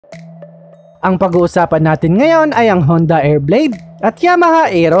Ang pag-uusapan natin ngayon ay ang Honda Airblade at Yamaha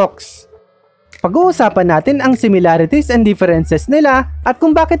Aerox. Pag-uusapan natin ang similarities and differences nila at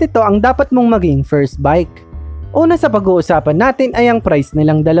kung bakit ito ang dapat mong maging first bike. Una sa pag-uusapan natin ay ang price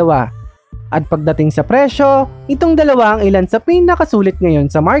nilang dalawa. At pagdating sa presyo, itong dalawa ang ilan sa pinakasulit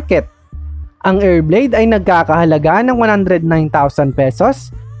ngayon sa market. Ang Airblade ay nagkakahalaga ng 109,000 pesos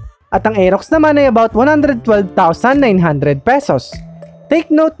at ang Aerox naman ay about 112,900 pesos. Take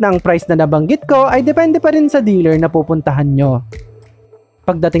note na ang price na nabanggit ko ay depende pa rin sa dealer na pupuntahan nyo.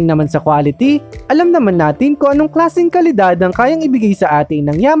 Pagdating naman sa quality, alam naman natin kung anong klaseng kalidad ang kayang ibigay sa atin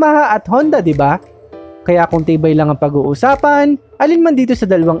ng Yamaha at Honda, diba? Kaya kung tibay lang ang pag-uusapan, alin man dito sa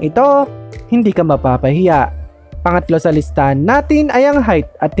dalawang ito, hindi ka mapapahiya. Pangatlo sa listahan natin ay ang height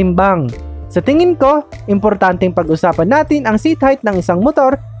at timbang. Sa tingin ko, importanteng pag-usapan natin ang seat height ng isang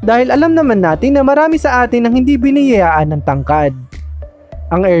motor dahil alam naman natin na marami sa atin ang hindi biniyayaan ng tangkad.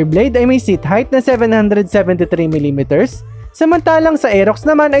 Ang Airblade ay may seat height na 773mm, samantalang sa Aerox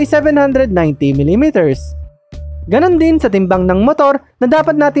naman ay 790mm. Ganon din sa timbang ng motor na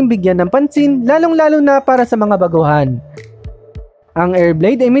dapat nating bigyan ng pansin lalong-lalo na para sa mga baguhan. Ang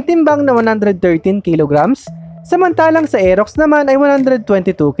Airblade ay may timbang na 113 kg, samantalang sa Aerox naman ay 122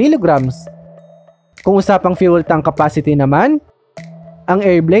 kg. Kung usapang fuel tank capacity naman, ang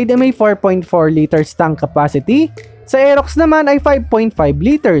Airblade ay may 4.4 liters tank capacity, sa Aerox naman ay 5.5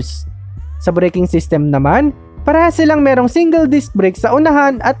 liters. Sa braking system naman, parehas silang merong single disc brake sa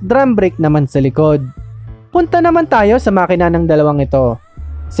unahan at drum brake naman sa likod. Punta naman tayo sa makina ng dalawang ito.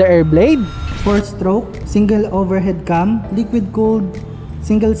 Sa Airblade, 4-stroke, single overhead cam, liquid cooled,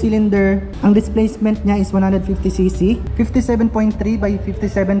 single cylinder. Ang displacement niya is 150cc, 57.3 by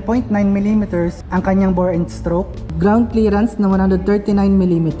 57.9mm ang kanyang bore and stroke. Ground clearance na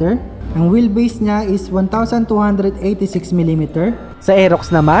 139mm. Ang wheelbase niya is 1,286mm. Sa Aerox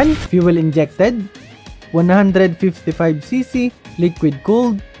naman, fuel injected, 155cc, liquid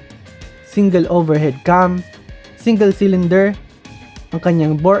cooled, single overhead cam, single cylinder. Ang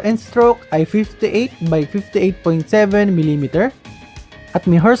kanyang bore and stroke ay 58 by 58.7mm at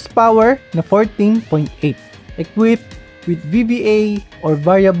may horsepower na 14.8. Equipped with VVA or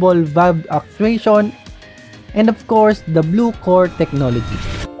variable valve actuation and of course the Blue Core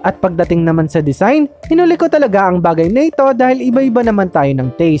technology. At pagdating naman sa design, hinuli ko talaga ang bagay na ito dahil iba-iba naman tayo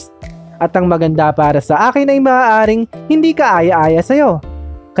ng taste. At ang maganda para sa akin ay maaaring hindi ka aya-aya sa'yo.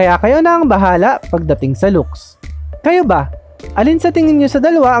 Kaya kayo na ang bahala pagdating sa looks. Kayo ba? Alin sa tingin nyo sa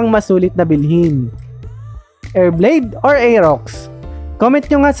dalawa ang masulit na bilhin? Airblade or Aerox? Comment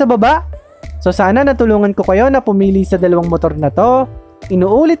nyo nga sa baba. So sana natulungan ko kayo na pumili sa dalawang motor na to.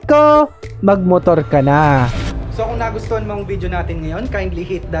 Inuulit ko, magmotor ka na. So kung nagustuhan mo ang video natin ngayon, kindly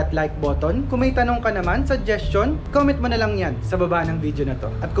hit that like button. Kung may tanong ka naman, suggestion, comment mo na lang yan sa baba ng video na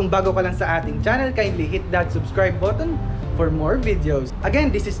to. At kung bago ka lang sa ating channel, kindly hit that subscribe button for more videos. Again,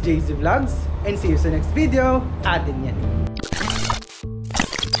 this is JZ Vlogs and see you sa next video. Atin yan.